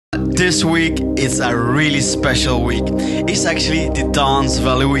This week is a really special week. It's actually the Dance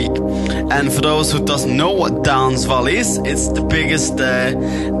Valley week. And for those who doesn't know what Dance Valley is, it's the biggest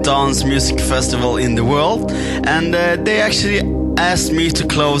dance music festival in the world. And they actually asked me to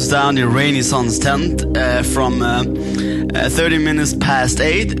close down the Rainy Sun's tent from 30 minutes past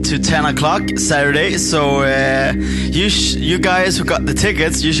 8 to 10 o'clock Saturday. So you guys who got the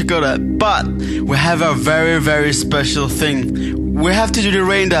tickets, you should go there. But we have a very special thing. We have to do the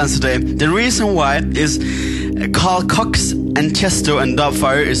rain dance today. The reason why is Carl Cox and Schossow and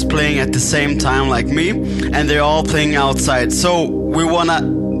Dubfire is playing at the same time like me, and they're all playing outside. So we wanna,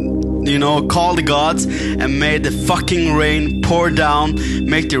 call the gods and make the fucking rain pour down,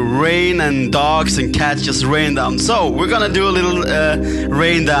 make the rain and dogs and cats just rain down. So we're gonna do a little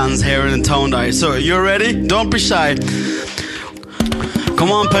rain dance here in the Tone Dive. So you ready? Don't be shy.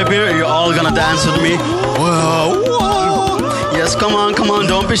 Come on, Piper, you're all gonna dance with me. Whoa, whoa. Yes, come on,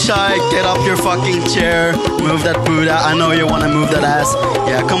 don't be shy. Get up your fucking chair. Move that Buddha. I know you wanna move that ass.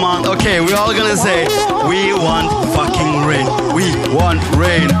 Yeah, come on. Okay, we're all gonna say, we want fucking rain. We want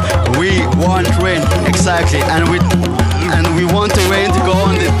rain. We want rain. Exactly. And we want the rain to go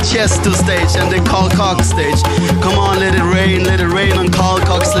on the Schossow stage and the Carl Cox stage. Come on, let it rain on Carl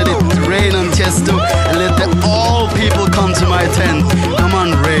Cox, let it rain on Schossow, and let all people come to my tent. Come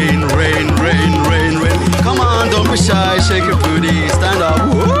on, rain. Come on, don't be shy, shake your booty, stand up.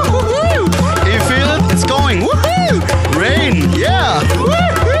 Woo-hoo-hoo. Can you feel it? It's going. Woo-hoo. Rain, yeah. Woo-hoo.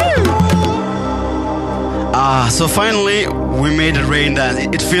 So finally we made it rain dance.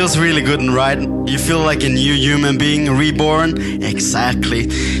 It feels really good, right? You feel like a new human being reborn. Exactly.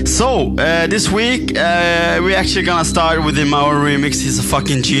 So this week we're actually gonna start with the Mauer remix. He's a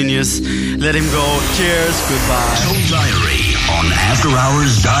fucking genius. Let him go. Cheers. Goodbye. Soul Diary on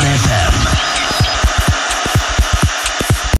AfterHours.fm.